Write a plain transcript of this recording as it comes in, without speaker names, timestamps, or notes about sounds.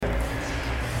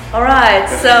All right,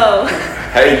 so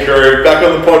Hey crew, back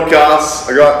on the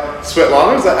podcast. I got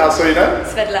Svetlana, is that how so you know?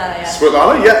 Svetlana, yeah.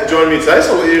 Svetlana, yeah, joining me today,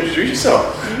 so I'll let you introduce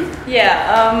yourself.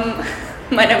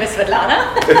 My name is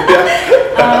Svetlana.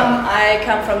 I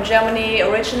come from Germany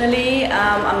originally.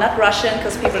 I'm not Russian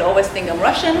because people always think I'm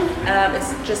Russian.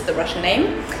 It's just the Russian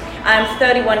name. I'm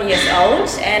 31 years old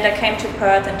and I came to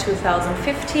Perth in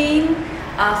 2015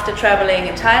 after traveling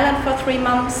in Thailand for 3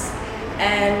 months.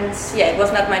 And yeah, it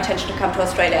was not my intention to come to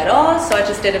Australia at all, so I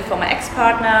just did it for my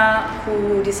ex-partner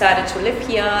who decided to live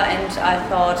here, and I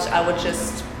thought I would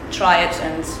just try it.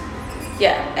 And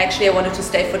yeah, actually I wanted to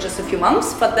stay for just a few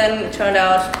months, but then it turned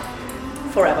out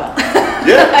forever.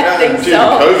 Yeah, I think due to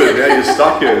so. COVID, yeah, you're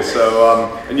stuck here. So,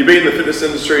 and you've been in the fitness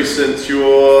industry since you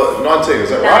were 19, is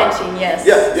that right? 19, yes.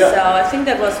 Yeah. So I think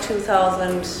that was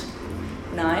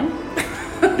 2009.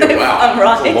 Yeah, wow, I'm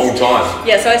right. that's a long time.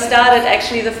 Yeah, so I started,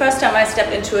 actually the first time I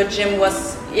stepped into a gym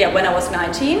was when I was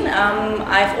 19.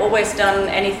 I've always done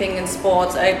anything in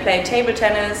sports. I played table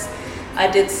tennis. I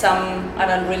did some, I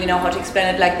don't really know how to explain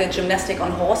it, like the gymnastic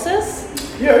on horses.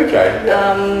 Yeah, okay.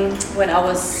 Yeah. When I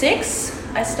was 6,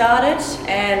 I started,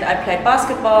 and I played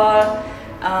basketball.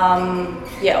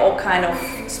 All kind of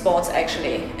sports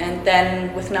actually. And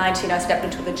then with 19 I stepped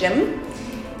into the gym,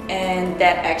 and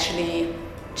that actually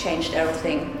changed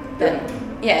everything then.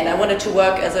 Yeah, and I wanted to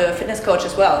work as a fitness coach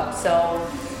as well. So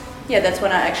yeah, that's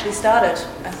when I actually started,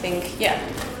 I think. Yeah,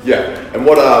 and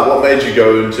what made you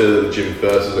go into the gym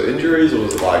first? Was it injuries, or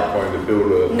was it like wanting to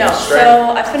build a No, strength?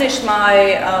 so I finished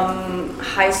my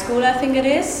high school, I think it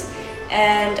is,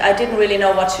 and I didn't really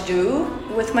know what to do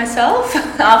with myself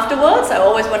afterwards. I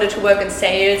always wanted to work in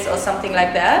sales or something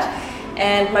like that.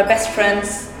 And my best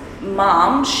friend's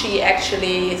mom, she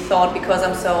actually thought because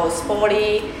I'm so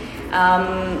sporty,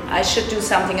 I should do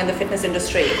something in the fitness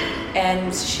industry.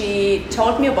 And she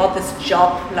told me about this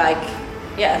job, I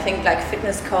think like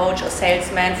fitness coach or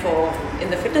salesman in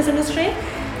the fitness industry.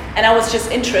 And I was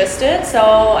just interested, so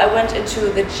I went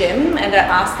into the gym and I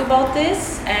asked about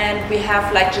this. And we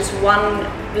have like just one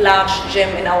large gym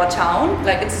in our town.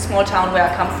 Like, it's a small town where I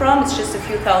come from. It's just a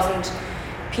few thousand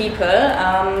people.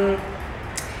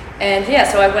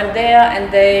 So I went there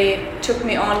and they took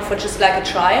me on for just like a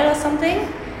trial or something,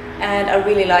 and I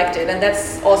really liked it. And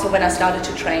that's also when I started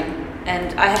to train.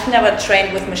 And I have never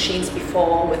trained with machines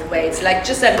before, with weights, like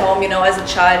just at home, as a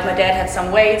child. My dad had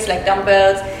some weights, like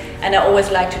dumbbells, and I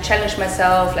always like to challenge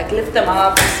myself, like lift them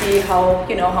up and see how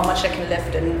much I can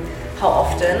lift and how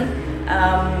often.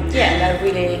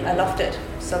 And I loved it.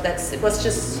 So that's it. I love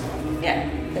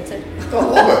it.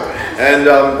 And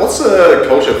what's the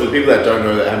culture, for the people that don't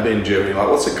know that haven't been in Germany, like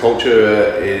what's the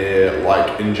culture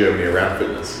like in Germany around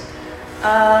fitness?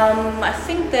 I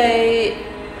think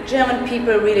German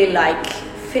people really like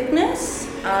fitness,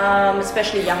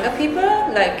 especially younger people.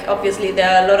 Like, obviously there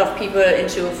are a lot of people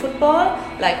into football,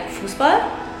 like Fußball.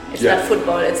 It's not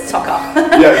football, it's soccer.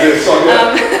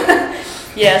 Soccer.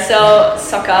 So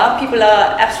soccer, people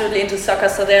are absolutely into soccer,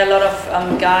 so there are a lot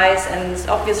of guys, and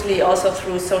obviously also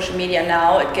through social media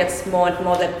now it gets more and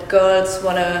more that girls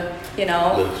want to,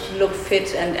 look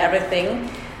fit and everything.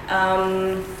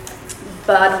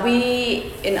 But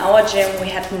in our gym we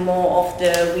had more of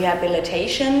the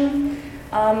rehabilitation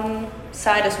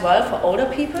side as well for older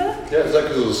people. Yeah, is that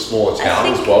because it was a smaller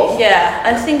town as well? Yeah,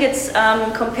 I think it's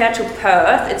compared to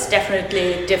Perth, it's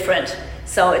definitely different,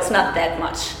 so it's not that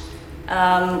much.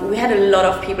 We had a lot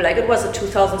of people, like it was a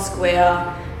 2,000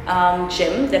 square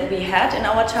gym that we had in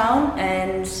our town,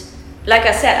 and like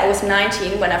I said, I was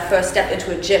 19 when I first stepped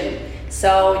into a gym,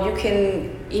 so you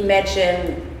can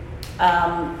imagine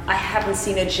I haven't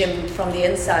seen a gym from the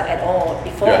inside at all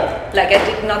before. Yeah. Like, I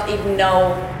did not even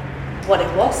know what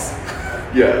it was.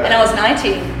 Yeah. And I was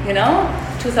 19,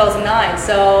 2009,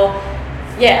 so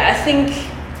yeah, I think,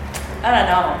 I don't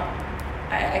know,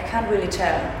 I can't really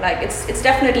tell. Like, it's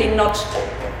definitely not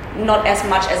as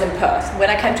much as in Perth. When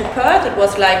I came to Perth, it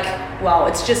was like, wow,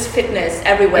 it's just fitness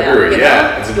everywhere.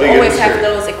 It's a big you always industry. have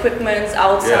those equipments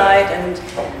outside, and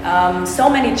so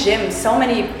many gyms, so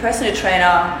many personal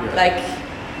trainer.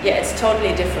 It's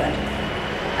totally different.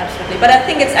 Absolutely. But I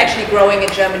think it's actually growing in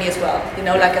Germany as well.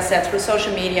 Like I said, through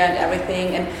social media and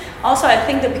everything. And also I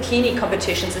think the bikini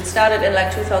competitions, it started in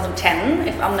like 2010,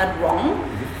 if I'm not wrong.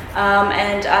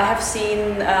 And I have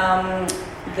seen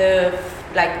the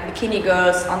bikini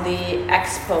girls on the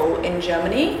expo in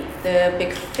Germany, the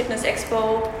big fitness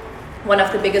expo, one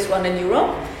of the biggest one in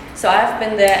Europe. So I've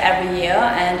been there every year,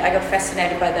 and I got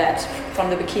fascinated by that from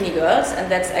the bikini girls. And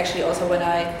that's actually also when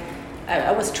I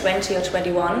was 20 or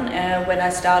 21 when I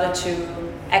started to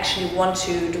actually want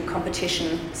to do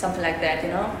competition, something like that,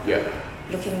 Yeah.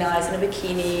 looking nice in a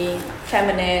bikini,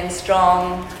 feminine,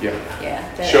 strong. Yeah. Yeah.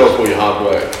 Show off all your hard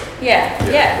work.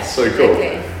 Yeah. It's so cool.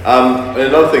 Exactly. And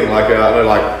another thing, like I know,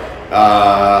 like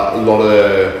a lot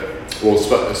of, well,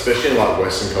 especially in like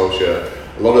Western culture,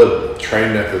 a lot of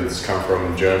training methods come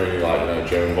from Germany, like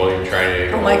German volume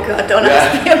training. Oh my God! Don't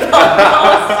ask me about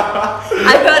those.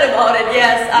 I heard about it.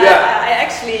 Yes, I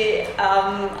actually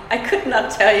I could not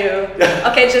tell you.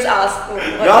 Okay, just ask. No.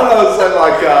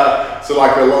 So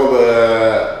like a lot of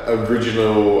the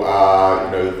original,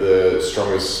 the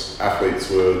strongest athletes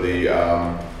were the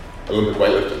Olympic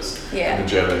weightlifters. Yeah. The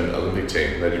German Olympic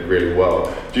team. They did really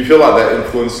well. Do you feel like that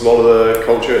influenced a lot of the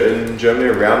culture in Germany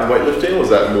around weightlifting, or was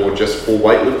that more just for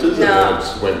weightlifters, and then it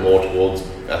just went more towards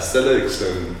aesthetics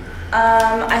and?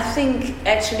 I think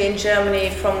actually in Germany,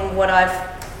 from what I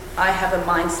have in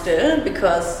mind still,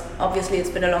 because obviously it's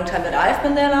been a long time that I've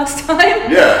been there last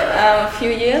time. Yeah. A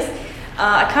few years.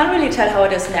 I can't really tell how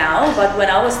it is now, but when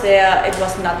I was there, it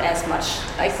was not as much.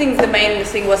 I think the main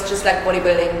thing was just like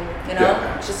bodybuilding,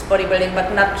 just bodybuilding,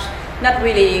 but not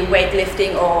really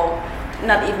weightlifting or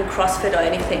not even CrossFit or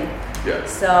anything. Yeah.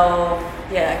 So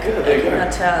I could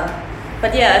not tell.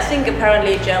 But I think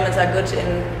apparently Germans are good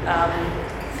in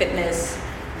fitness.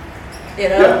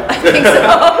 I think so.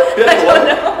 I don't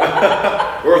know.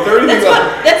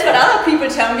 That's what other people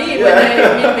tell me when they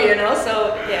meet me,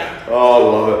 So Oh, I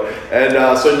love it.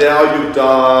 And so now you've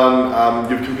done,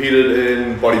 you've competed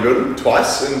in bodybuilding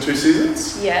twice in 2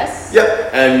 seasons. Yes.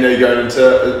 Yep. And now you're going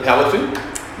into powerlifting.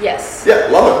 Yes. Yeah,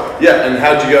 love it. Yeah. And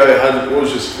how'd you go? What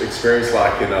was your experience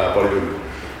like in bodybuilding?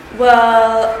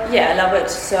 Well, I love it.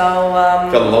 So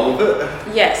fell in love with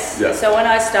it? Yes. Yeah. So when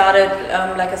I started,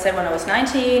 like I said, when I was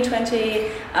 19,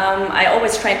 20, I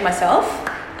always trained myself,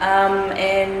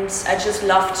 and I just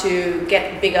love to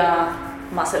get bigger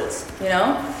muscles,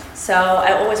 So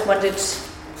I always wanted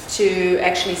to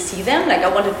actually see them. Like I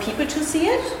wanted people to see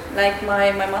it, like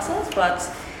my muscles, but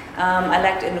I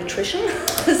lacked in nutrition.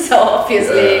 So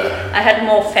obviously I had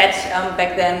more fat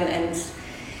back then, and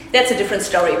that's a different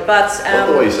story, but... I love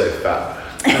the way you say fat.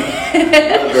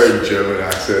 That's a very German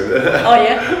accent. Oh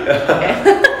yeah?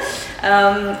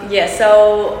 Okay.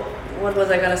 So what was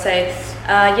I going to say?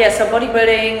 So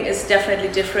bodybuilding is definitely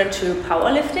different to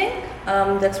powerlifting.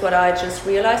 That's what I just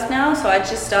realized now. So I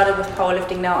just started with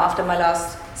powerlifting now after my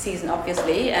last season,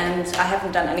 obviously, and I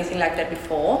haven't done anything like that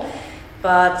before.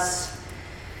 But,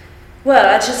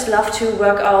 I just love to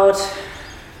work out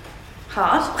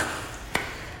hard.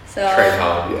 So, train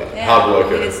hard, hard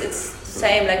worker. It's the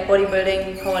same like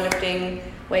bodybuilding, powerlifting,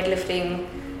 weightlifting,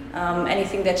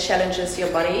 anything that challenges your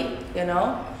body,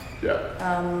 Yeah.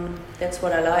 That's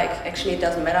what I like. Actually, it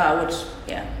doesn't matter. I would,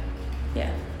 Yeah.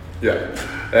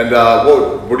 And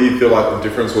what do you feel like the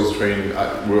difference was between,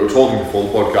 we were talking before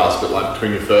the podcast, but like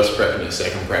between your first prep and your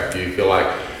second prep, do you feel like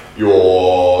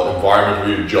your environment or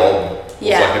your job was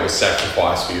like a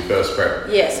sacrifice for your first prep?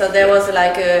 Yeah, so there was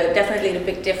like definitely a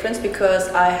big difference because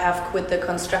I have quit the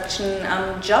construction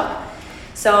job.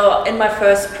 So in my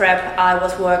first prep, I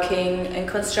was working in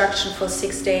construction for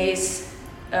 6 days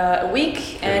a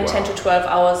week and 10 to 12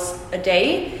 hours a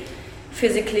day.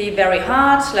 Physically very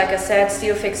hard, like I said,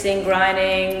 steel fixing,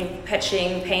 grinding,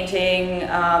 patching, painting,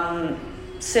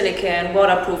 silicone,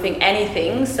 waterproofing,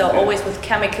 anything. So always with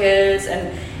chemicals,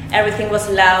 and everything was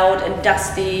loud and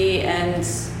dusty and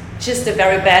just a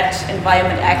very bad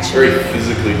environment actually. Very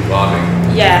physically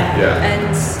demanding. Yeah.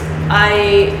 And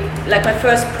my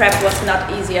first prep was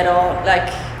not easy at all. Like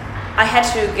I had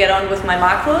to get on with my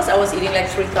macros. I was eating like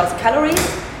 3,000 calories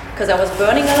because I was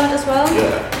burning a lot as well.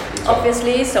 Yeah.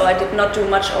 Obviously, so I did not do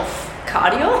much of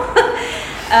cardio.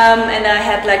 And I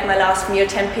had like my last meal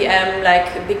 10 p.m.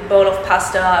 like a big bowl of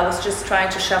pasta. I was just trying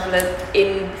to shovel it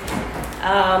in,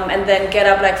 and then get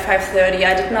up like 5:30.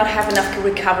 I did not have enough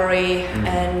recovery,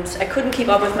 and I couldn't keep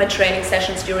up with my training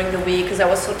sessions during the week because I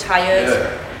was so tired.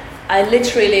 I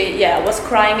literally was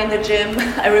crying in the gym.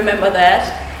 I remember that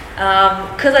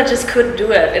because I just couldn't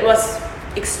do it. It was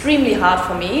extremely hard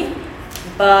for me.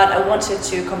 But I wanted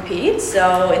to compete,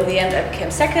 so in the end I became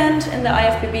second in the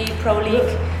IFBB Pro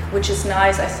League, which is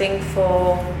nice, I think,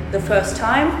 for the first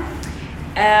time.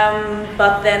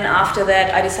 But then after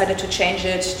that I decided to change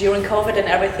it during COVID and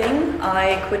everything.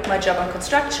 I quit my job on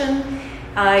construction.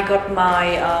 I got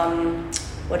my,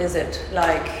 PR?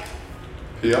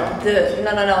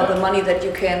 The money that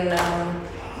you can,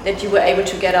 that you were able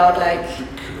to get out, like...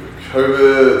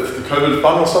 COVID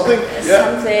fund or something?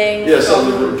 Something. Yeah,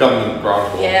 some government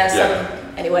grant.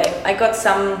 Anyway, I got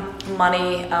some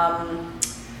money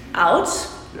out.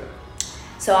 Yeah.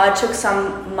 So I took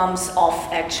some months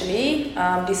off actually,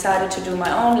 decided to do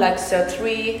my own, like Cert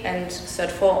 3 and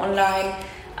Cert 4 online.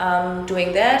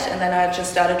 doing that, and then I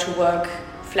just started to work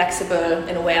flexible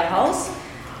in a warehouse.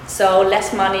 So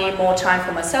less money, more time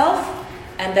for myself.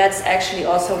 And that's actually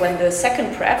also when the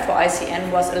second prep for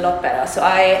ICN was a lot better. So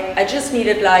I just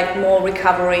needed like more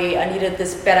recovery. I needed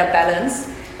this better balance.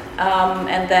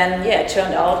 And then, it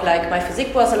turned out like my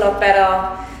physique was a lot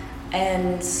better.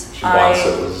 And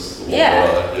mindset was a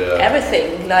lot better.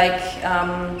 Everything, like,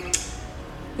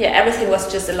 everything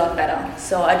was just a lot better.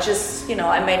 So I just,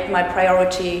 I made my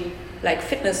priority, like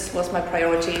fitness was my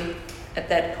priority at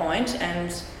that point,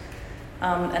 and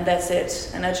that's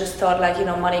it. And I just thought like,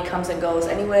 money comes and goes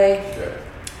anyway.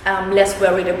 Less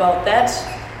worried about that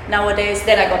nowadays.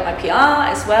 Then I got my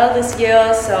PR as well this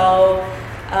year, so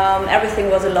everything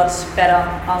was a lot better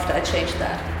after I changed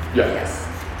that. Yes.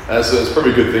 It's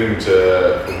probably a good thing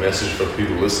a message for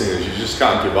people listening is you just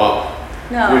can't give up.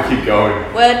 No. You keep going.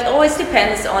 Well, it always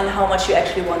depends on how much you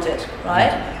actually want it,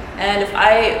 right? And if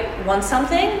I want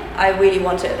something, I really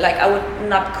want it. Like I would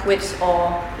not quit, or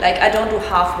like I don't do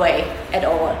halfway at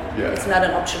all. It's not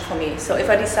an option for me. So if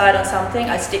I decide on something,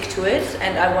 I stick to it,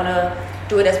 and I want to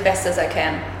do it as best as I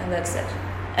can, and that's it.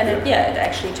 And it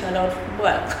actually turned out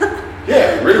well.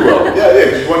 Really well.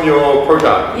 Because you won your pro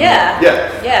card.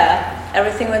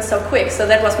 Everything went so quick. So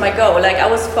that was my goal. Like I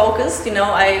was focused,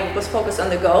 I was focused on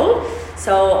the goal.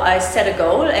 So I set a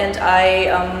goal, and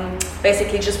I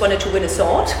basically just wanted to win a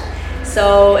sword.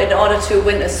 So in order to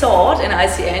win a sword in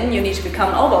ICN, you need to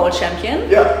become overall champion.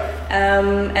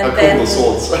 And then cool the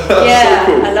swords. So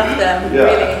cool. I love them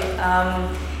really.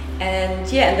 And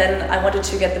then I wanted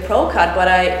to get the pro card, but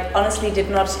I honestly did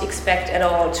not expect at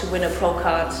all to win a pro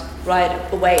card right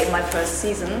away in my first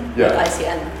season with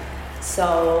ICN.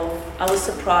 So I was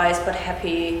surprised, but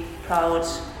happy, proud.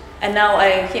 And now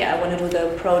I want to do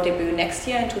the pro debut next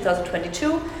year in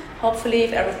 2022. Hopefully,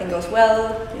 if everything goes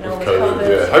well, with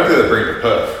COVID. Hopefully they bring it to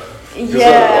Perth. I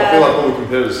feel like all the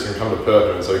competitors can come to Perth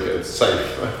and it's okay, it's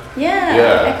safe.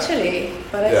 Actually.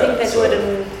 But I think they do it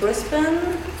in Brisbane,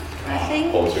 I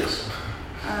think. Politics.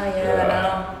 I don't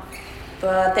know.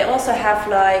 But they also have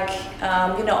like,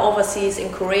 overseas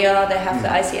in Korea, they have the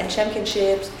ICN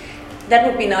championships. That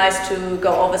would be nice to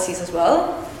go overseas as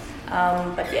well.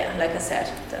 But like I said,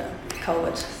 the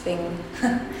COVID thing.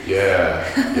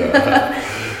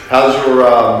 How's your,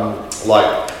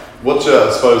 what's your,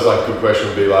 I suppose like a good question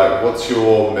would be like, what's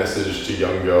your message to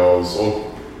young girls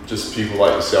or just people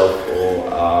like yourself or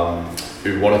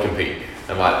who want to compete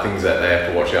and like things that they have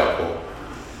to watch out for?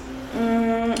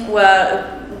 Well,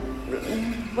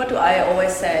 what do I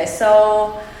always say?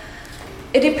 So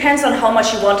it depends on how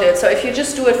much you want it. So if you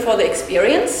just do it for the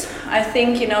experience, I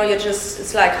think,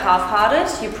 it's like half-hearted.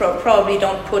 You probably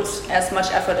don't put as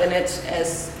much effort in it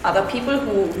as other people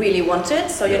who really want it.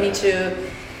 So you need to,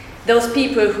 those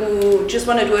people who just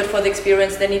want to do it for the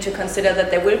experience, they need to consider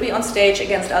that they will be on stage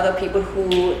against other people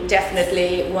who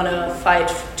definitely want to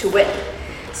fight to win.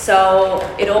 So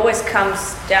it always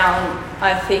comes down,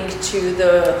 I think, to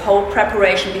the whole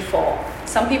preparation before.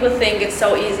 Some people think it's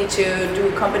so easy to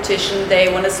do competition.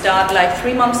 They want to start like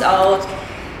 3 months out.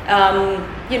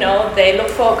 They look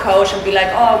for a coach and be like,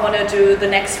 oh, I want to do the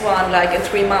next one like in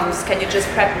 3 months. Can you just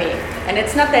prep me? And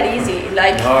it's not that easy.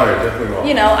 Like, no,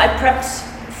 definitely not. I prepped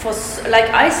for,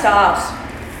 I start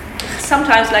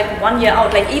sometimes like 1 year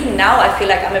out. Like even now I feel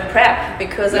like I'm in prep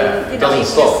because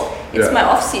it's my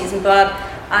off season, but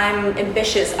I'm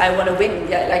ambitious. I want to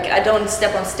win. I don't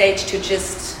step on stage to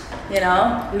just,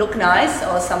 look nice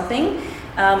or something.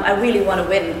 I really want to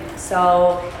win.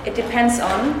 So it depends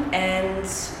on, and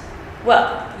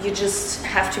you just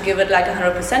have to give it like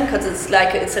 100% because it's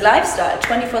a lifestyle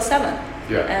 24/7.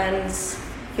 And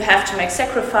you have to make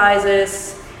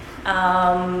sacrifices.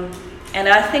 And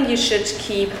I think you should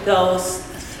keep those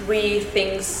 3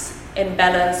 things in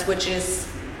balance, which is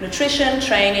nutrition,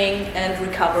 training, and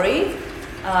recovery.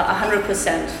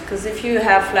 100%, because if you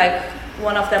have like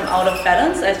one of them out of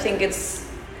balance, I think it's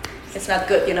not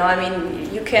good.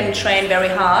 You can train very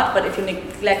hard, but if you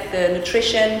neglect the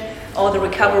nutrition or the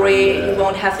recovery, you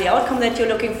won't have the outcome that you're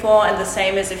looking for. And the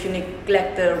same is if you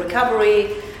neglect the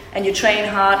recovery and you train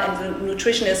hard and the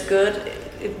nutrition is good,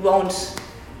 it won't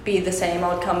be the same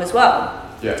outcome as well.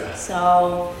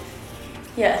 So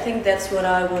I think that's what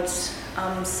I would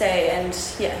say. And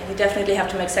you definitely have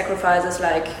to make sacrifices.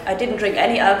 Like I didn't drink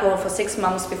any alcohol for 6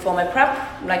 months before my prep,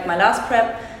 like my last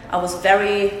prep. I was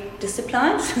very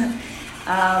disciplined,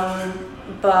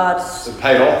 but it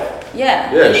paid off.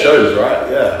 It shows, right?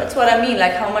 That's what I mean.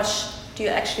 Like how much do you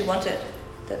actually want it?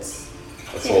 That's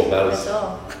all that matters. That's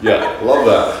all. Love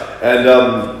that. And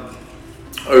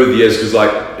over the years, because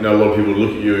like, you know, a lot of people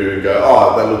look at you and go,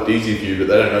 oh, that looked easy for you, but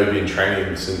they don't know you've been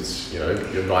training since, you know,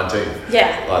 you're 19.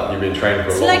 Yeah. Like, you've been training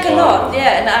for a long time. It's like a lot,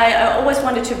 yeah. And I always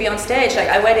wanted to be on stage. Like,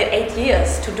 I waited 8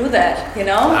 years to do that, you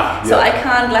know? So I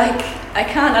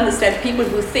can't understand people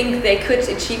who think they could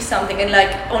achieve something in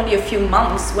like only a few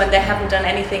months when they haven't done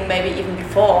anything maybe even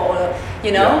before, or,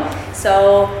 you know? Yeah.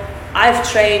 So I've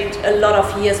trained a lot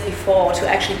of years before to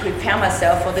actually prepare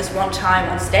myself for this one time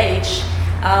on stage.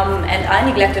 And I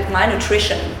neglected my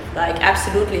nutrition, like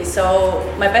absolutely. So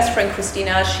my best friend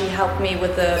Christina, she helped me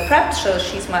with the prep, so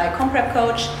she's my comp prep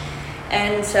coach,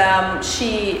 and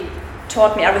she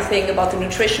taught me everything about the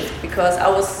nutrition, because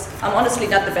I'm honestly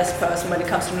not the best person when it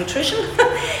comes to nutrition.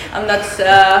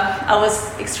 I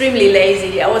was extremely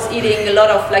lazy. I was eating a lot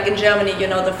of, like in Germany, you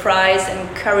know, the fries and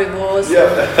currywurst,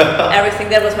 everything.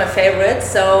 That was my favorite.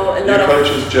 So a lot Your coach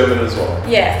is German as well?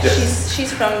 Yeah, yes.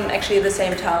 she's from actually the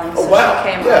same town. Oh, so wow.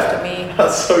 She came after me.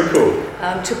 That's so cool.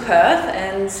 To Perth,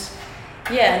 and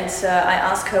I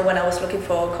asked her when I was looking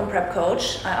for a comp prep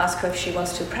coach, I asked her if she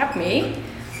wants to prep me.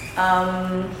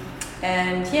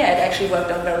 And yeah, it actually worked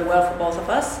out very well for both of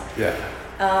us. Yeah.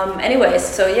 Anyways,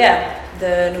 so yeah,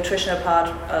 the nutritional part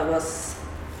was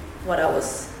what I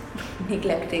was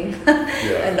neglecting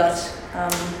a lot.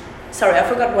 Sorry, I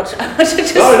forgot what I wanted to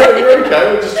say. No, you're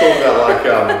okay. We're just talking about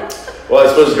like, well, I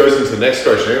suppose it goes into the next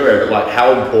question anyway, but like,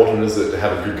 how important is it to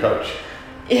have a good coach?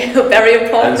 Yeah, very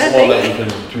important. And someone that you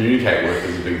can communicate with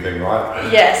is a big thing, right?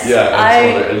 Yes. Yeah,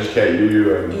 and someone to educate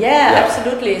you. And, yeah,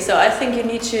 absolutely. So I think you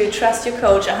need to trust your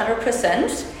coach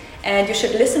 100%, and you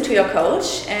should listen to your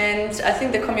coach. And I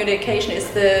think the communication is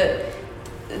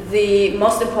the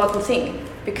most important thing,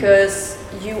 because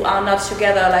you are not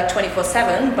together like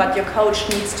 24/7, but your coach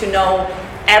needs to know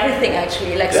everything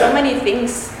actually. Like so many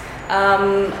things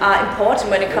are important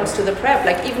when it comes to the prep.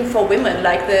 Like even for women,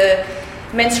 like the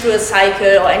menstrual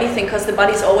cycle or anything, because the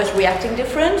body's always reacting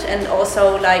different, and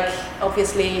also like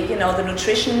obviously, you know, the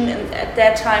nutrition at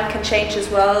that time can change as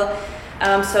well.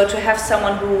 So to have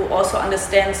someone who also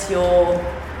understands your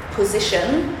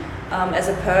position as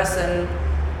a person,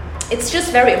 it's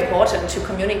just very important to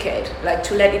communicate, like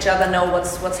to let each other know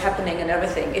what's happening and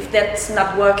everything. If that's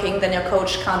not working, then your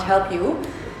coach can't help you,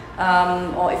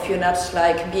 or if you're not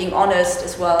like being honest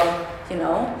as well, you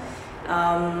know.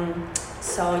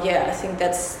 So yeah, I think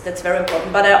that's very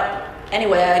important. But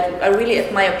anyway, I really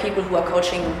admire people who are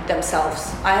coaching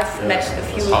themselves. I have met a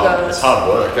few girls. It's hard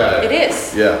work, eh? It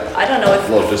is. Yeah. I don't know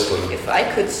if I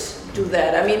could do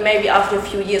that. I mean, maybe after a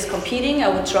few years competing, I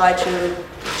would try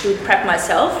to prep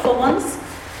myself for once.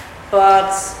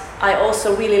 But I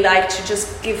also really like to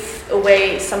just give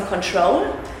away some control.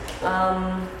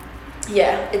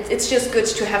 It's just good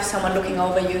to have someone looking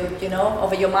over you, you know,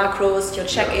 over your macros, your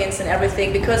check-ins and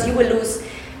everything, because you will lose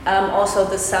also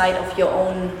the sight of your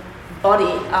own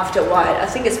body after a while. I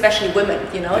think especially women,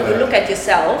 you know, you look at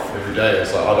yourself. Every day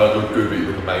it's like, I don't look good, but you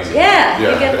look amazing. Yeah,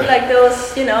 you get like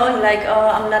those, you know, like, oh,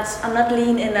 I'm not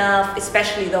lean enough,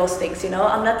 especially those things, you know,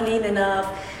 I'm not lean enough.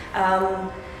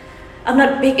 I'm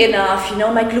not big enough, you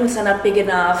know, my glutes are not big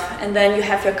enough. And then you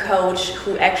have your coach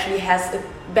who actually has a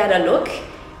better look,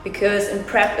 because in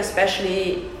prep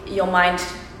especially your mind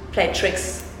played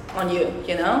tricks on you,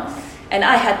 you know. And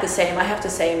I have the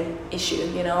same issue,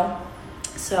 you know.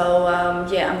 So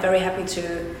I'm very happy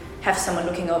to have someone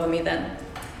looking over me then.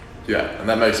 Yeah, and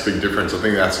that makes a big difference. I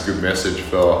think that's a good message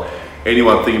for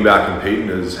anyone thinking about competing,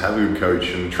 is have a good coach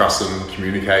and trust them,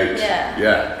 communicate.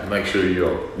 And make sure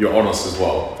you're honest as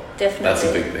well. Definitely. That's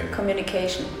a big thing.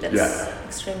 Communication. That's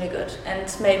extremely good. And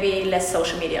maybe less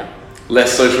social media.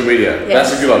 Less social media. Yes.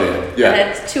 That's a good idea. Yeah. I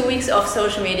had 2 weeks of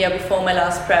social media before my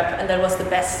last prep, and that was the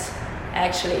best,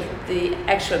 actually, the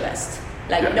actual best.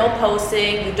 Like no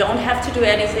posting, you don't have to do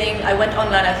anything. I went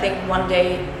online, I think, 1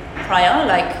 day prior,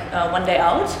 like 1 day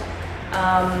out.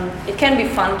 It can be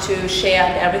fun to share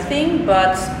and everything,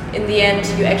 but in the end,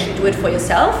 you actually do it for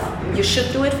yourself. You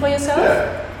should do it for yourself.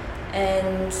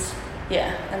 And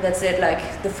that's it,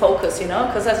 like the focus, you know,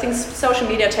 because I think social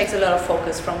media takes a lot of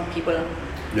focus from people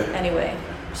anyway.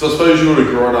 So I suppose you would have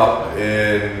grown up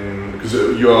in, because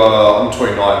I'm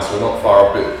 29, so we're not far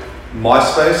up, but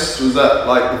MySpace, was that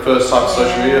like the first type of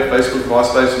social media? Facebook,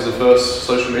 MySpace was the first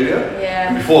social media? Yeah.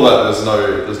 And before that, there's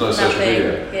no social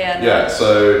media. Yeah,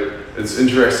 so it's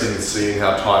interesting seeing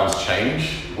how times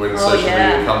change when social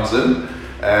media comes in,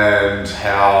 and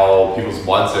how people's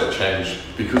mindset changed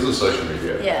because of social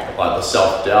media. Yeah. Like the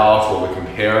self-doubt or the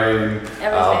comparing.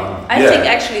 Everything. I think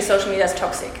actually social media is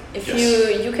toxic. If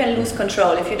you can lose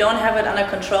control. If you don't have it under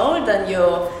control, then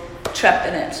you're trapped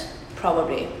in it,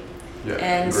 probably. Yeah,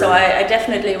 and so I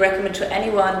definitely recommend to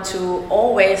anyone to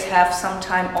always have some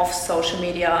time off social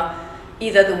media,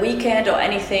 either the weekend or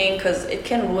anything, because it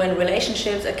can ruin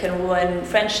relationships, it can ruin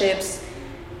friendships,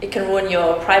 it can ruin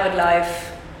your private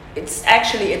life. It's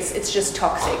actually, it's just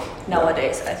toxic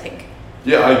nowadays, I think.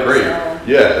 Yeah, I agree.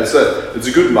 It's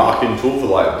a good marketing tool for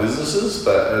like businesses,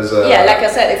 but as a like I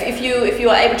said, if you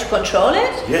are able to control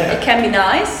it, it can be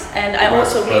nice. And I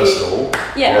also personal.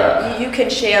 You can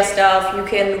share stuff, you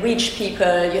can reach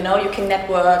people, you know, you can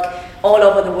network all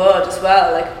over the world as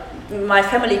well. Like my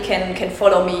family can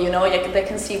follow me, you know, they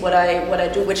can see what I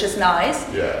do, which is nice.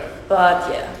 Yeah. But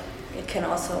it can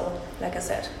also, like I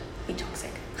said, be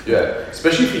toxic. Yeah,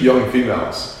 especially for young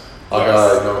females. Like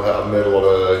I've met a lot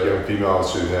of young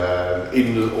females who had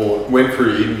went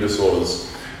through eating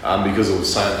disorders because it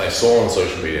was something they saw on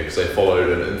social media, because they followed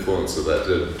an influencer that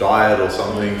did a diet or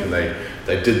something, and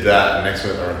they did that, and next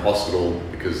minute they're in hospital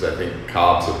because they think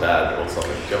carbs are bad or something.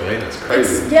 Do you know what I mean? It's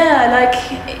crazy.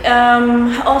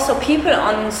 Also people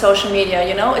on social media,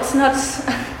 you know, it's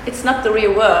not the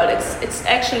real world. It's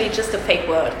actually just a fake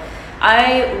world.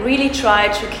 I really try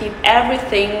to keep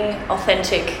everything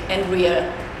authentic and real.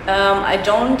 I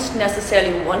don't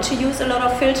necessarily want to use a lot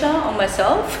of filter on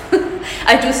myself.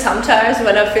 I do sometimes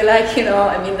when I feel like, you know,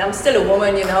 I mean, I'm still a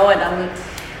woman, you know, and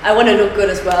I want to look good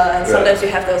as well. And sometimes you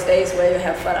have those days where you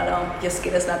have, I don't know, your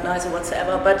skin is not nice or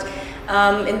whatsoever. But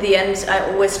in the end,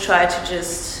 I always try to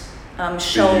just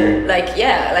show,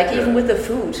 even with the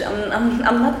food,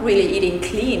 I'm not really eating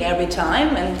clean every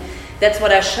time, and that's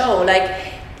what I show.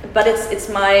 But it's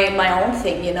my own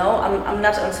thing, you know. I'm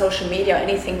not on social media or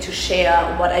anything to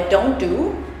share what I don't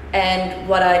do and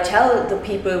what I tell the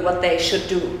people what they should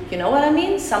do. You know what I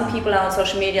mean? Some people are on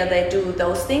social media, they do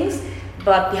those things,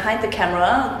 but behind the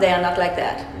camera, they are not like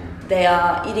that. They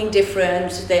are eating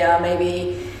different, they are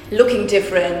maybe looking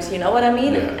different, you know what I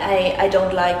mean? Yeah. I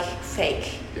don't like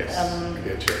fake. Yes, I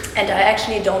get you. And I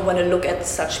actually don't want to look at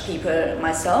such people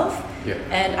myself. Yeah.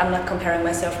 And I'm not comparing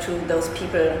myself to those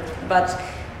people. But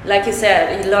like you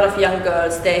said, a lot of young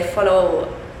girls, they follow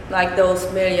like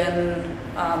those million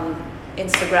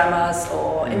Instagrammers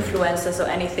or influencers or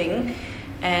anything,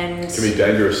 and it can be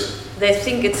dangerous. They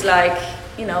think it's like,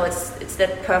 you know, it's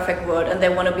that perfect world, and they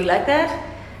want to be like that.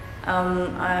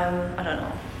 I don't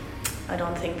know. I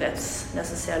don't think that's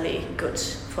necessarily good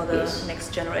for the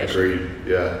next generation. Agreed.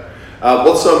 Yeah.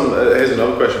 Here's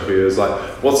another question for you. Is like,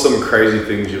 what's some crazy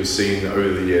things you've seen over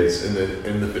the years in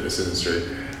the fitness industry?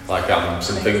 Like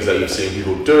some things that you've seen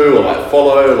people do or like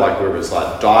follow, like whether it's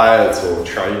like diets or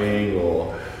training,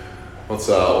 or what's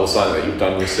or something that you've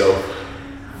done yourself?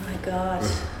 Oh my god.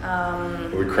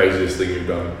 Or the craziest thing you've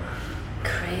done?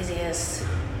 Craziest.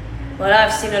 Well,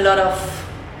 I've seen a lot of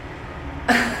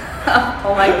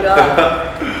oh my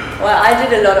god. Well, I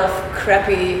did a lot of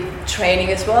crappy training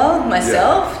as well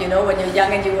myself. You know, when you're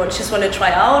young and you just want to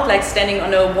try out, like standing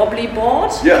on a wobbly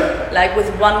board, like with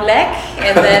one leg,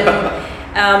 and then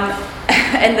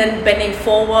and then bending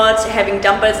forward, having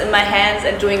dumbbells in my hands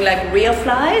and doing like rear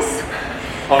flies.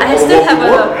 I still have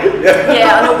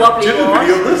on a wobbly board. Do you have a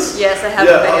video of this? Yes, I have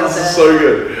a video of that. This is so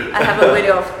good. I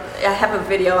have a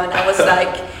video, and I was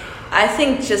like, I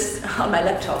think just on my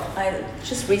laptop.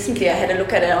 Just recently I had a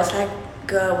look at it, and I was like,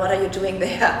 girl, what are you doing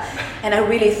there? And I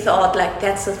really thought, like,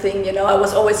 that's the thing, you know. I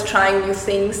was always trying new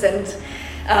things and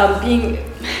being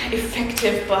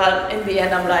effective, but in the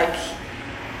end I'm like,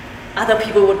 other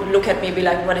people would look at me and be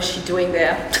like, what is she doing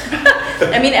there?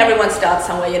 I mean, everyone starts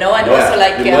somewhere, you know, and also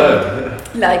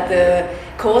like the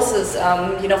courses,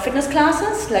 you know, fitness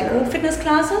classes, like group fitness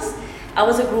classes. I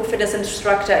was a group fitness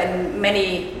instructor in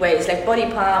many ways, like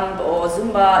body pump or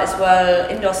Zumba as well,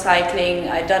 indoor cycling.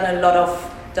 I'd done a lot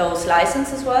of those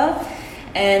licenses as well.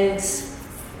 And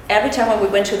every time when we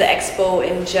went to the expo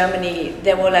in Germany,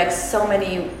 there were like so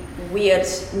many weird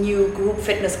new group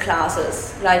fitness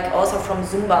classes, like also from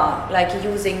Zumba, like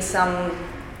using some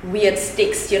weird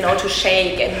sticks, you know, to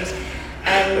shake and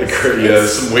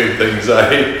some weird things,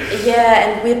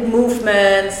 and weird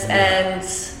movements, and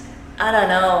I don't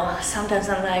know, sometimes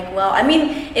I'm like, well, I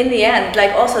mean, in the end,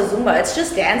 like also Zumba, it's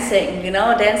just dancing, you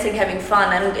know, dancing, having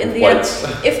fun, and in the end,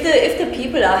 if the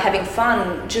people are having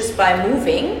fun just by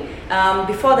moving,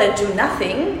 before they do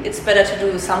nothing, it's better to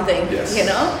do something, you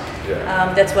know?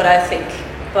 Yeah. That's what I think.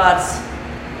 But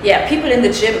yeah, people in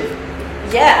the gym,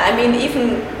 I mean,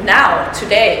 even now,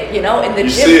 today, you know, in the gym.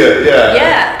 You see it,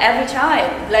 Yeah, every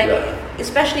time. Like,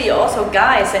 especially also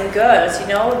guys and girls, you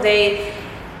know, they,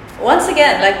 once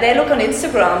again, like they look on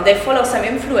Instagram, they follow some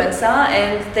influencer,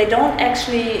 and they don't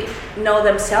actually know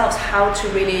themselves how to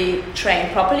really train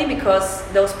properly, because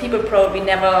those people probably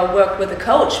never worked with a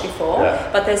coach before,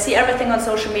 but they see everything on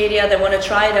social media, they want to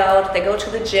try it out, they go to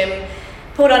the gym,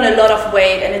 put on a lot of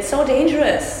weight, and it's so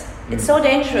dangerous. It's so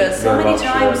dangerous. So many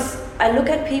times I look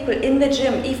at people in the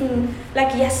gym, even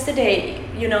like yesterday,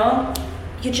 you know,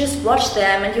 you just watch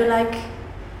them and you're like,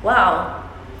 wow,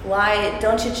 why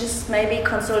don't you just maybe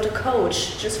consult a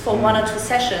coach just for 1 or 2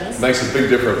 sessions? Makes a big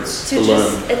difference to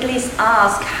just at least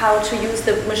ask how to use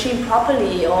the machine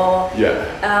properly, or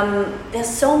there's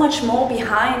so much more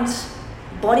behind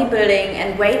bodybuilding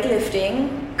and weightlifting,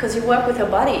 because you work with your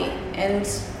body. And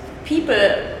people,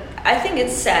 I think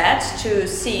it's sad to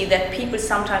see that people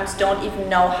sometimes don't even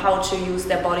know how to use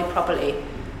their body properly.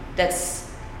 That's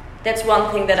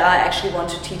one thing that I actually want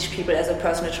to teach people as a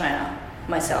personal trainer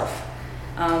myself.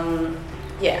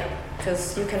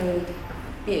 Because you can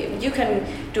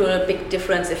do a big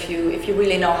difference if you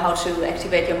really know how to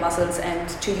activate your muscles and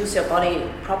to use your body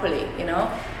properly, you know.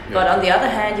 But on the other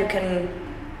hand, you can,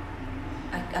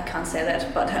 I can't say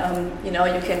that, but you know,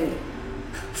 you can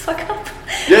fuck up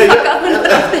a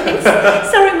lot of things.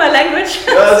 Sorry, my language.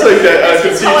 That's okay. I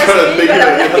can see you trying to think of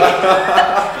it.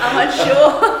 I'm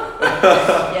unsure.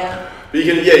 But you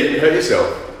can hurt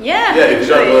yourself. If you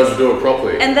don't learn to do it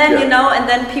properly. And then you know, and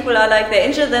then people are like, they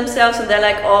injure themselves and they're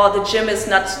like, oh, the gym is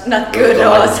not good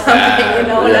or something, you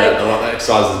know, like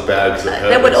exercise is bad because it hurts.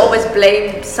 They would always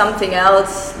blame something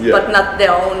else, but not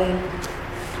their own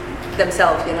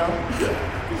themselves, you know.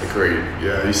 Yeah, agreed.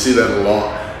 Yeah, you see that a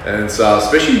lot, and it's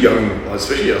especially I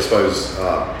suppose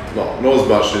not as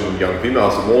much in young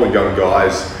females, but more in young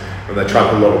guys when they try to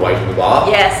put a lot of weight on the bar.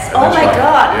 Yes. Oh my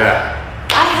God. Yeah.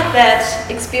 I had that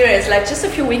experience like just a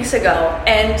few weeks ago,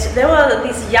 and there were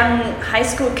these young high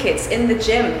school kids in the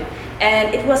gym,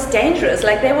 and it was dangerous.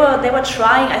 Like they were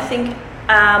trying, I think,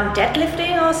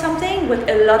 deadlifting or something with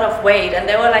a lot of weight, and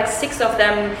there were like 6 of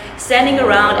them standing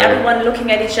around, everyone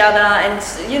looking at each other,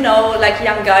 and you know, like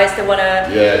young guys, they want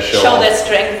to show their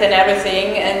strength and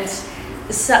everything, and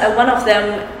so one of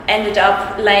them ended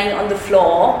up laying on the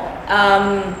floor.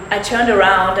 I turned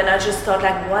around and I just thought,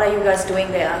 like, what are you guys doing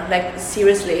there? Like,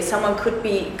 seriously, someone could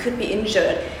be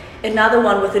injured. Another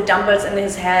one with the dumbbells in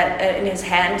his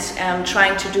hand,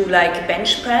 trying to do like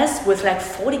bench press with like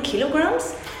 40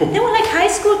 kilograms. They were like high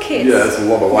school kids. Yeah, that's a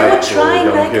lot of weight. They were trying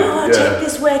like,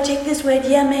 take this weight,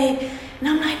 yeah, mate. And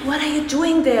I'm like, what are you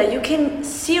doing there? You can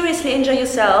seriously injure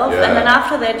yourself, and then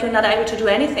after that, you're not able to do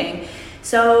anything.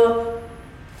 So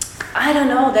I don't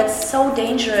know, that's so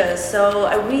dangerous. So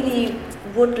I really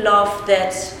would love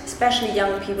that especially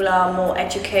young people are more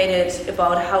educated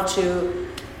about how to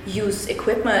use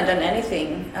equipment and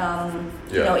anything,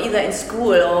 you know, either in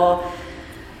school or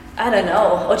I don't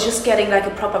know, or just getting like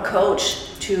a proper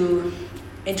coach to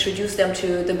introduce them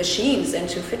to the machines and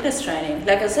to fitness training.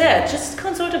 Like I said, just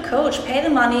consult a coach, pay the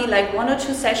money, like 1 or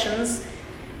 2 sessions,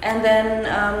 and then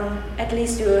at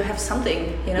least you have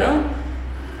something, you know.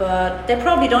 But they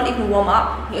probably don't even warm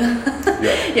up,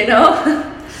 you know.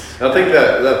 I think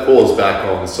that falls back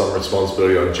on some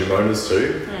responsibility on gym owners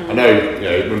too. I know, you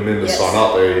know, when members sign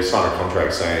up, they sign a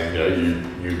contract saying, you know,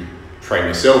 you train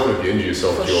yourself, and if you injure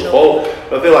yourself, it's your fault.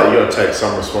 But I feel like you got to take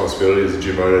some responsibility as a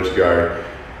gym owner to go,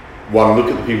 one,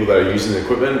 look at the people that are using the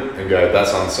equipment and go,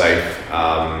 that's unsafe.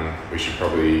 We should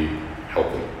probably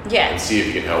help them. And see if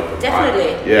you can help them.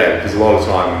 Definitely. Right? Yeah, because a lot of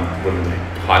the time when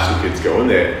high school kids go in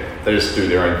there, they just do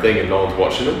their own thing and no one's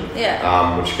watching them.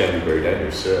 Which can be very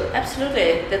dangerous.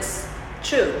 Absolutely, that's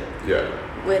true.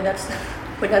 We're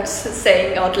not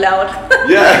saying out loud.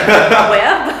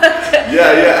 Where?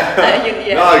 But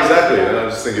no, exactly. And I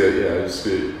just think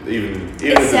even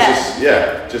if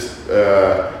it's just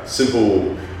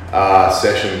simple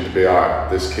session to be, alright,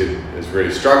 this kid is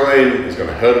really struggling, he's going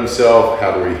to hurt himself,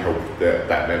 how do we help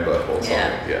that member or something?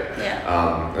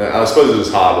 And I suppose it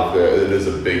is hard if it is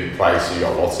a big place and you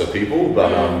got lots of people,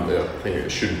 but I think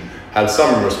it should have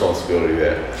some responsibility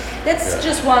there. That's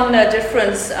just one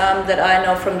difference that I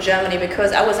know from Germany,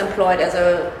 because I was employed as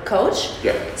a coach.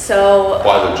 So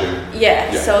by the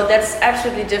gym. So that's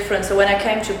absolutely different. So when I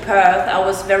came to Perth, I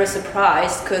was very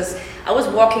surprised because I was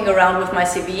walking around with my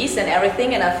CVs and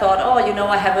everything, and I thought, oh, you know,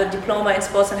 I have a diploma in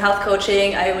sports and health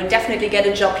coaching. I will definitely get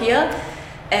a job here,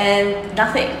 and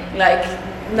nothing. Like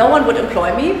no one would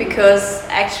employ me because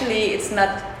actually it's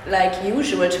not like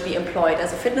usual to be employed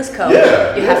as a fitness coach.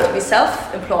 You have to be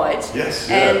self-employed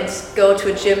and go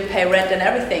to a gym, pay rent and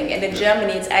everything. And in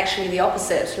Germany it's actually the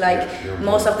opposite. Like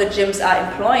most of the gyms are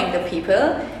employing the people,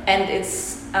 and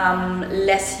it's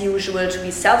less usual to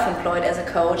be self-employed as a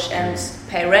coach and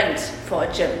pay rent for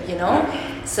a gym, you know.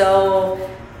 So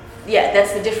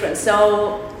that's the difference.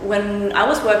 So when I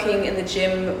was working in the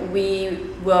gym, we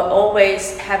were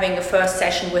always having a first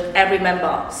session with every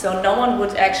member. So no one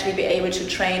would actually be able to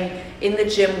train in the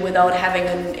gym without having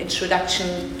an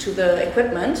introduction to the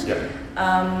equipment. Yeah.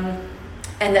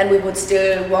 And then we would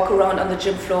still walk around on the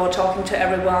gym floor, talking to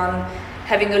everyone,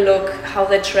 having a look how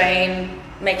they train,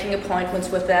 making appointments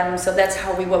with them. So that's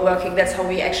how we were working. That's how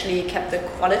we actually kept the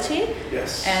quality.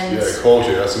 Yes. And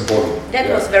quality, that's important. That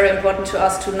was very important to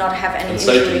us, to not have any and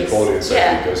injuries. Safety, quality and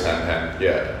safety goes hand in hand.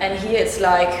 Yeah. And here it's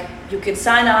like, you can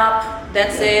sign up,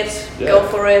 that's it, go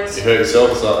for it. You hurt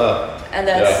yourself, it's like, and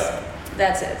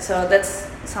that's it. So that's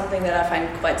something that I find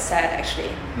quite sad actually,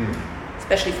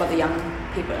 especially for the young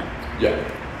people.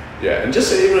 Yeah, and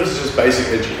just even if it's just basic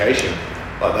education,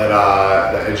 like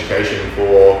that education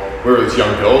for whether it's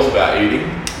young girls about eating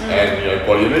and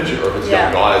body image, or if it's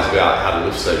young guys about how to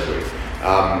live safely,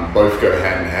 both go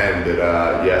hand in hand. And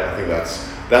I think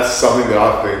that's something that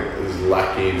I think is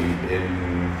lacking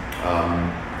in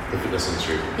the fitness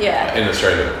industry in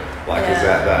Australia. Is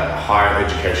that higher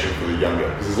education for the younger?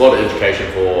 Because there's a lot of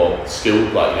education for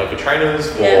skilled, for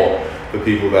trainers, for the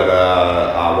people that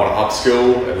want to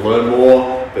upskill and learn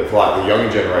more, but for the younger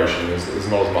generation, there's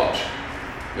not as much.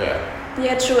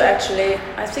 Yeah, true. Actually,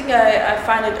 I think I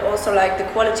find it also the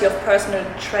quality of personal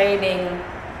training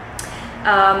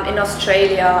in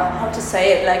Australia. How to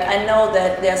say it? I know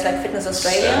that there's Fitness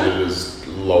Australia. Standard is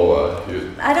lower.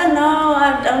 I don't know.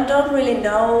 I don't really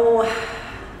know.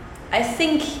 I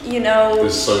think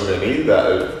there's so many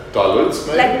that it dilutes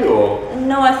maybe, or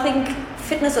no. I think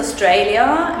Fitness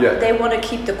Australia. They want to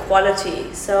keep the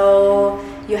quality, so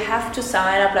you have to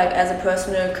sign up as a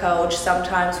personal coach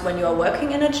sometimes when you are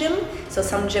working in a gym. So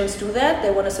some gyms do that.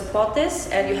 They want to support this,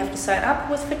 and you have to sign up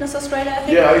with Fitness Australia, I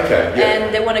think.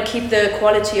 And they want to keep the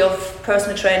quality of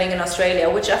personal training in Australia,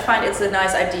 which I find is a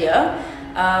nice idea,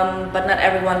 but not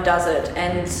everyone does it.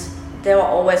 And there are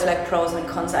always pros and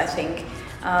cons, I think.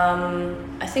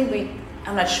 I think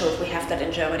I'm not sure if we have that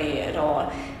in Germany at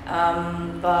all,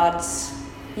 but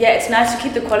it's nice to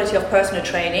keep the quality of personal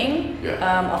training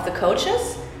of the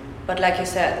coaches, but like you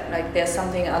said, there's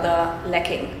something other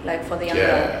lacking, for the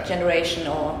younger generation,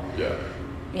 or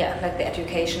the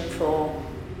education for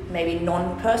maybe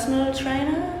non-personal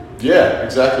trainer. Yeah,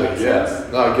 exactly.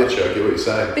 No, I get what you're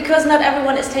saying. Because not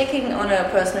everyone is taking on a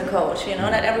personal coach.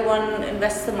 Not everyone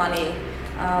invests the money.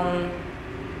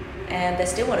 And they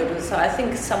still want to do it. So I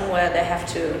think somewhere they have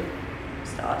to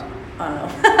start. I don't know.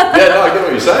 I get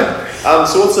what you're saying.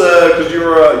 So because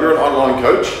you're an online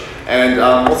coach, and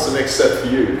what's the next step for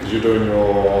you? Because you're doing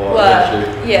your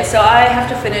so I have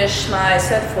to finish my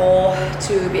Cert 4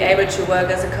 to be able to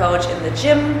work as a coach in the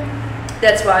gym.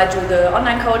 That's why I do the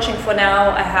online coaching for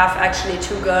now. I have actually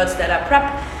 2 girls that I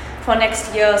prep for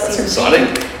next year. That's exciting.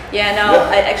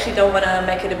 I actually don't want to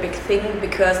make it a big thing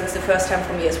because it's the first time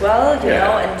for me as well, you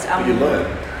know. And you learn.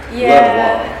 Learn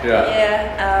a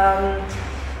lot.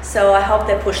 So I hope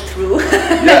they push through.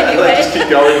 Anyway. Just keep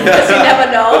going. Because you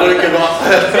never know. But don't give up.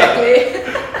 Exactly.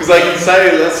 Because they can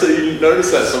say, you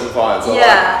notice that some clients are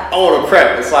I want to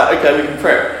prep. It's okay, we can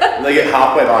prep. And they get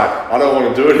halfway I don't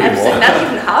want to do it anymore. Not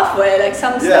even halfway.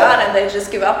 Some start and they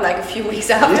just give up a few weeks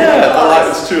after.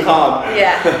 It's too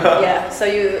hard. So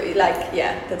you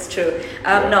that's true.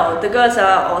 No, the girls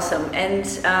are awesome, and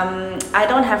I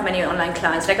don't have many online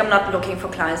clients. I'm not looking for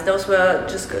clients. Those were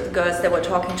just girls that were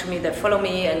talking to me, that follow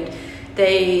me, and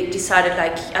they decided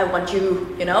I want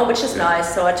you, which is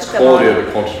nice. So I took them on. Quality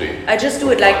over quantity. I just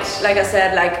do it like I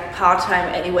said,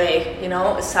 part-time anyway,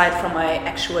 aside from my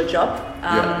actual job.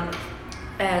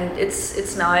 And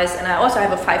it's nice. And I also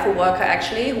have a FIFO worker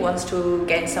actually who wants to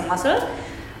gain some muscle.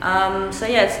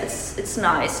 It's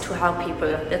nice to help people.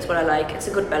 That's what I like. It's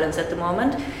a good balance at the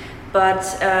moment. But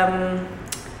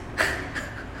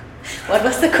what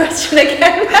was the question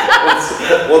again?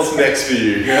 what's next for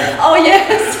you? Oh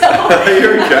yes. So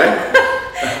you're okay.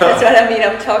 That's what I mean.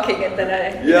 I'm talking and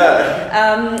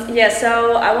then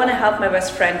So I want to help my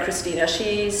best friend Christina.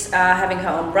 She's having her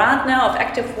own brand now of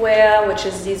activewear, which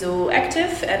is Zizou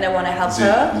Active, and I want to help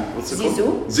her. What's it Zizou?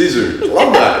 Called? Zizou.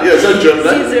 Love that. Is that German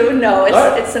name? Zizou. No,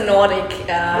 it's a Nordic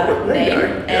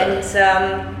name. And so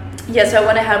I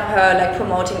want to help her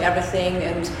promoting everything,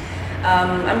 and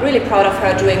I'm really proud of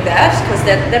her doing that, because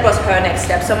that was her next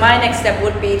step. So my next step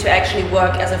would be to actually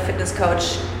work as a fitness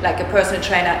coach, a personal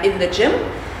trainer in the gym,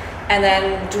 and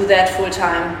then do that full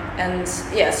time, and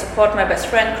support my best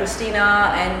friend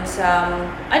Christina. And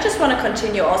I just want to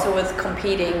continue also with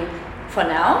competing for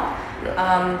now,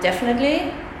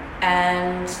 definitely.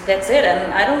 And that's it.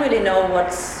 And I don't really know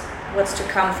what's to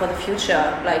come for the future.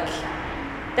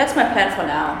 That's my plan for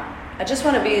now. I just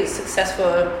want to be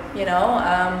successful, you know.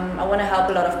 I want to help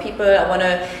a lot of people. I want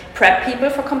to prep people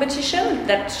for competition.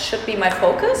 That should be my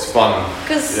focus. It's fun.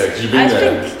 Because you've been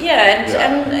there.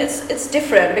 And it's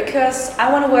different because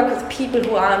I want to work with people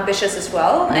who are ambitious as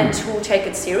well and who take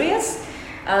it serious.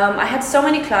 I had so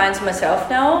many clients myself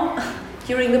now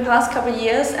during the past couple of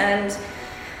years, and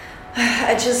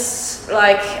I just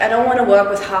I don't want to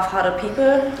work with half-hearted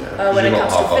people when it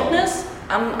comes to fitness.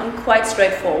 I'm quite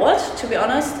straightforward, to be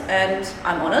honest, and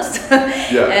I'm honest.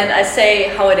 And I say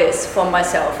how it is for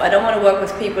myself. I don't want to work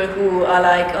with people who are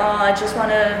like, oh, I just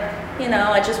want to,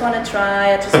 I just want to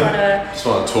try, I just want to... just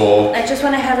want to talk. I just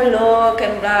want to have a look,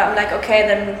 and I'm like, okay,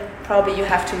 then probably you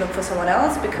have to look for someone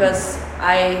else, because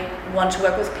I want to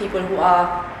work with people who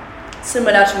are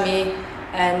similar to me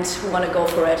and who want to go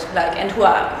for it, and who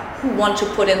want to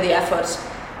put in the effort.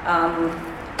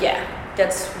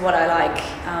 That's what I like.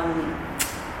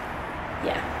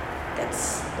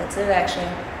 That's it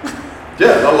actually.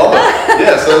 Yeah, I love it.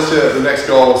 Yeah, so that's the next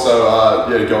goal. So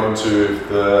go into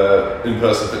the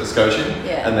in-person fitness coaching,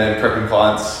 and then prepping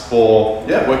clients for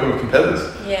working with competitors.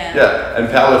 Yeah, and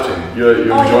powerlifting. You're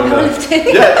enjoying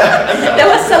powerlifting. That. That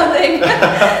was something.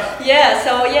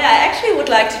 I actually would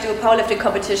like to do a powerlifting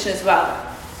competition as well.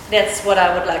 That's what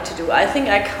I would like to do. I think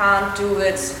I can't do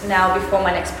it now before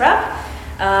my next prep.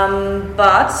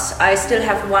 But I still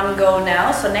have one goal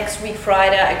now. So next week,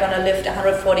 Friday, I'm gonna lift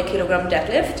 140 kilogram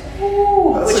deadlift.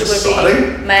 Ooh, that's which exciting.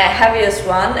 will be my heaviest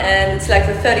one, and it's like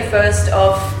the 31st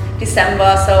of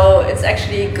December. So it's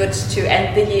actually good to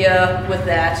end the year with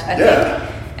that, I think.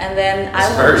 And then I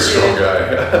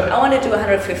want to do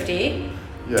 150.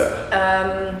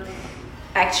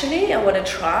 Actually, I want to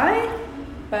try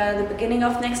by the beginning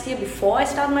of next year, before I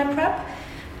start my prep.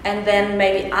 And then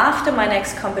maybe after my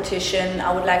next competition,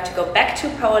 I would like to go back to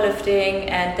powerlifting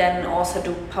and then also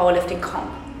do powerlifting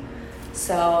comp.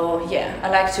 So I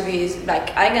like to be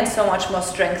I gain so much more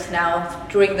strength now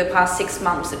during the past 6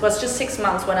 months. It was just 6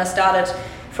 months when I started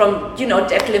from,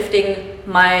 deadlifting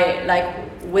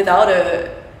without a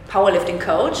powerlifting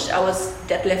coach. I was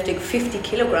deadlifting 50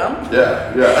 kilogram.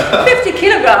 50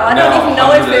 kilogram. I don't even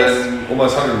know if it's...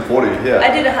 Almost 140,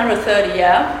 I did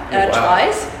 130,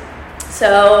 twice.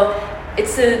 So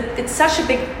it's such a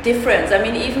big difference. I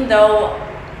mean, even though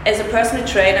as a personal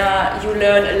trainer you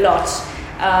learn a lot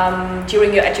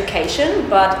during your education,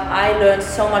 but I learned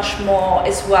so much more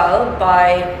as well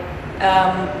by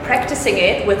practicing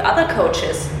it with other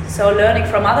coaches. So learning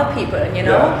from other people,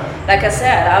 Like I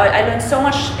said, I learned so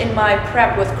much in my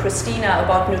prep with Christina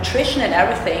about nutrition and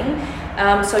everything.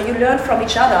 So you learn from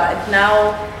each other. And now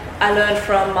I learned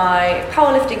from my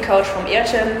powerlifting coach from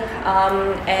Ayrton,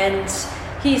 and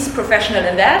he's professional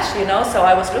in that, so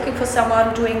I was looking for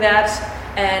someone doing that,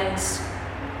 and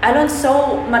I learned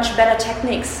so much better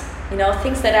techniques,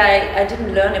 things that I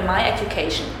didn't learn in my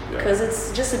education, because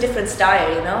it's just a different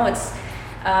style, it's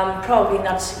probably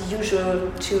not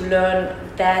usual to learn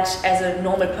that as a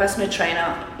normal personal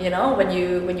trainer, when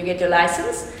you get your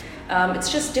license.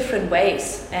 It's just different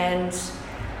ways,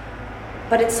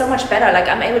 but it's so much better.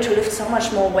 I'm able to lift so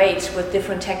much more weight with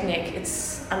different technique.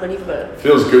 It's unbelievable.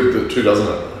 Feels good too, doesn't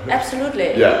it?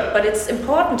 Absolutely. But it's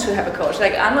important to have a coach. I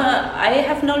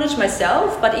have knowledge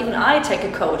myself, but even I take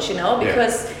a coach,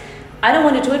 because I don't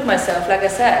want to do it myself. Like I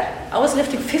said, I was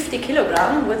lifting 50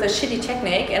 kilogram with a shitty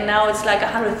technique, and now it's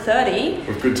 130.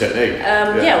 With good technique.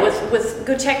 With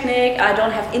good technique. I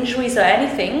don't have injuries or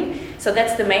anything. So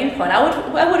that's the main point. I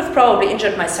would have probably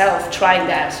injured myself trying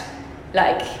that.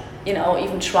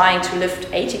 Even trying to lift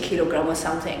 80 kilogram or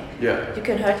something. You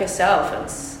can hurt yourself,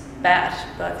 it's bad.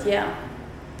 But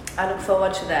I look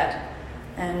forward to that.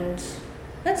 And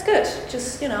that's good.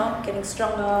 Just, getting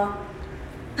stronger.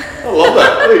 I love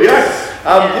that. There you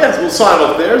go. We'll sign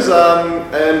off there.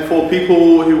 And for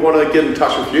people who want to get in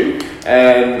touch with you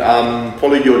and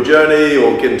follow your journey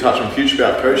or get in touch in future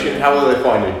about coaching, how will they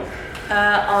find you?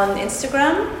 On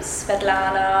Instagram,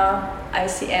 Svetlana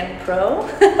ICN Pro.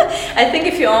 I think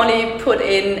if you only put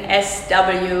in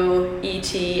SWETLANA,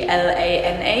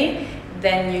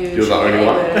 then you're the only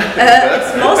one.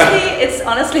 It's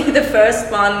honestly the first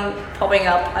one popping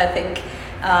up, I think.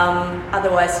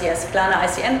 Otherwise, yes, Svetlana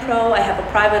ICN Pro. I have a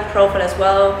private profile as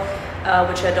well,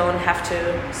 which I don't have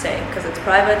to say because it's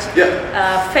private.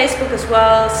 Facebook as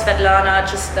well, Svetlana,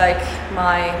 just like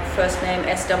my first name,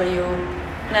 SW.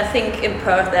 And I think in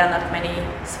Perth there are not many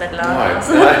Svetlanas.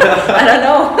 I don't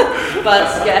know, but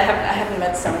I haven't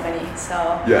met so many. So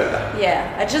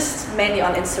I just mainly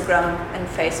on Instagram and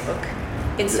Facebook.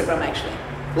 Instagram actually.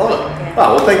 Love it. Yeah.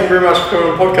 Oh, well, thank you very much for coming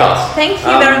on the podcast. Thank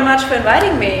you very much for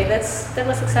inviting me. That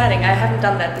was exciting. I haven't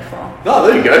done that before. No,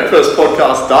 there you go. First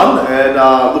podcast done, and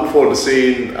look forward to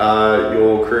seeing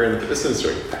your career in the fitness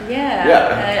industry.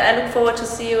 Yeah. I look forward to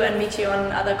see you and meet you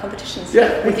on other competitions.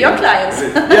 Yeah, with your clients.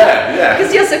 Yeah.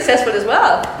 Because you're successful as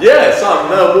well. Yeah, some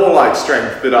more like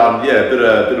strength, but a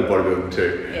bit of bodybuilding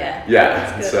too.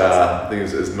 Yeah. It's I think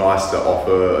it's nice to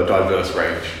offer a diverse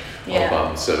range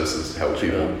of services to help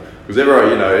people. Because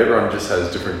everyone just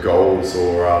has different goals,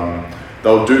 or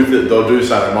they'll do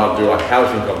something. They might do like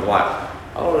powerlifting comp. Like,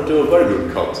 I want to do a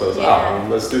bodybuilding comp, so it's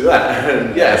let's do that.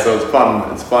 And so it's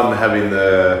fun. It's fun having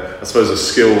the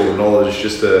skill and knowledge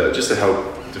just to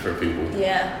help different people.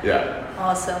 Yeah. Yeah.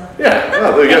 Awesome. Yeah.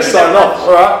 Well, there you go. Signing off.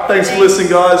 All right. Thanks for listening,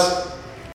 guys.